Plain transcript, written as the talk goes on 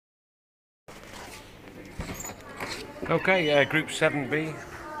Okay, Group 7B,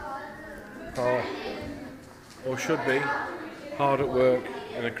 or should be, hard at work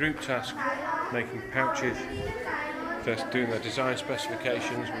in a group task, making pouches, just doing their design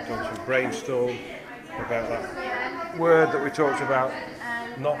specifications. We've done some brainstorm about that word that we talked about.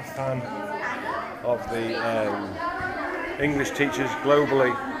 Not a fan of the English teachers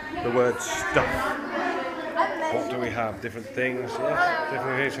globally, the word stuff. What do we have? Different things, yes,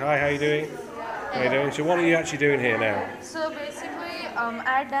 different things. Hi, how you doing? How you doing? So what are you actually doing here now? So basically,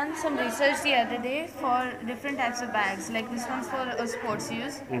 I had done some research the other day for different types of bags. Like this one's for sports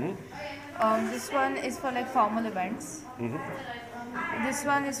use. This one is for like formal events. This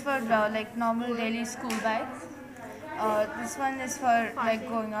one is for like normal daily school bags. This one is for like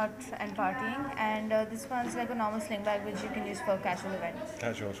going out and partying, and this one's like a normal sling bag which you can use for casual events.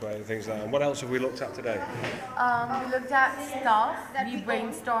 Casual sweating, things like that. And what else have we looked at today? We looked at stuff, we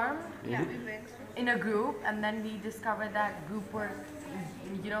brainstormed in a group, and then we discovered that group work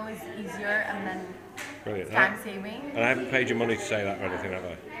is easier and then Brilliant. time saving. And I haven't paid you money to say that or anything, have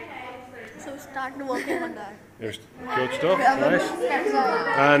I? So start working on that. It was good stuff, nice.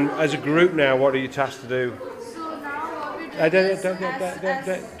 And as a group now, what are you tasked to do? So now what we do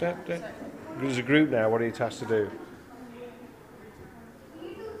As a group now, what are you tasked to do?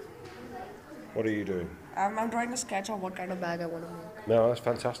 What are you doing? I'm drawing a sketch of what kind of bag I want to make. No, that's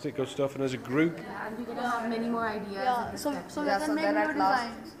fantastic, good stuff. And as a group, And we're gonna have many more ideas. Yeah, so we Yeah, can so make then new at last,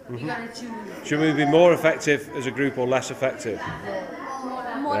 designs. you gotta choose. should we be more effective as a group or less effective?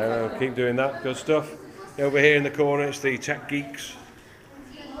 More No, keep doing that, good stuff. Over here in the corner, it's the tech geeks.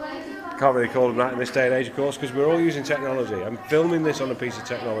 Can't really call them that in this day and age, of course, because we're all using technology. I'm filming this on a piece of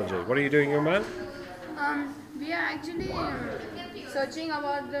technology. What are you doing, young man? We are actually searching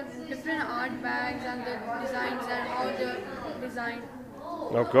about the different art bags and the designs and how they're designed.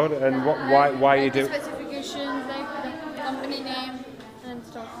 Oh, good. And why are you Like the doing specifications, like the company name and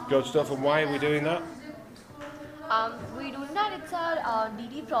stuff. good stuff? And why are we doing that? We doing that. It's our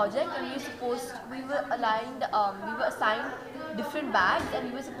DD project, and we were assigned different bags, and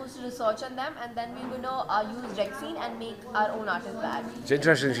we were supposed to research on them, and then we were gonna use Rexine and make our own artist bag. It's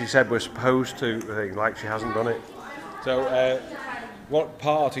interesting she said we're supposed to, I think, like she hasn't done it. So, what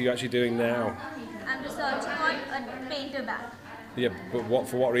part are you actually doing now? I'm researching on a painter bag. Yeah, but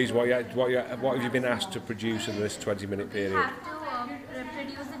for what reason? What have you been asked to produce in this 20-minute We period? have to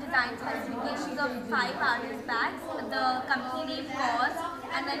produce the design specifications of 5 artist bags, the company name, cost,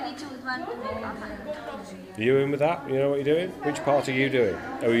 and then we choose one to make our final. Are you in with that? You know what you're doing? Which part are you doing?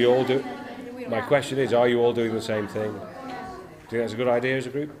 Are you all doing? My question is, are you all doing the same thing? Do you think that's a good idea as a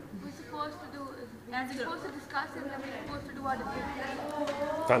group? We're supposed to discuss it and we're supposed to do our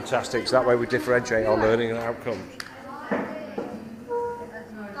different. Fantastic. So that way we differentiate our learning and outcomes.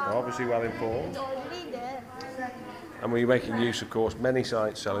 We're obviously well informed. And we're making use, of course, many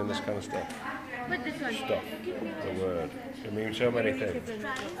sites selling this kind of stuff. But this one. Stuff. The word. It means so many things.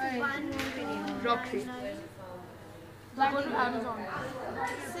 Roxy. Go to Amazon.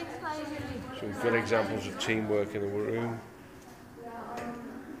 Some good examples of teamwork in the room.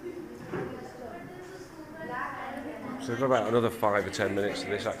 So we've got about another 5 or 10 minutes of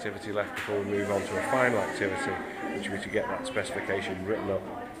this activity left before we move on to a final activity, which will be to get that specification written up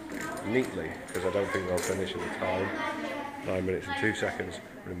neatly, because I don't think they'll finish at the time. 9 minutes and 2 seconds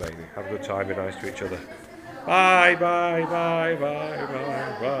remaining. Have a good time, be nice to each other. Bye, bye, bye, bye,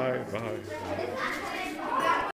 bye, bye, bye, bye.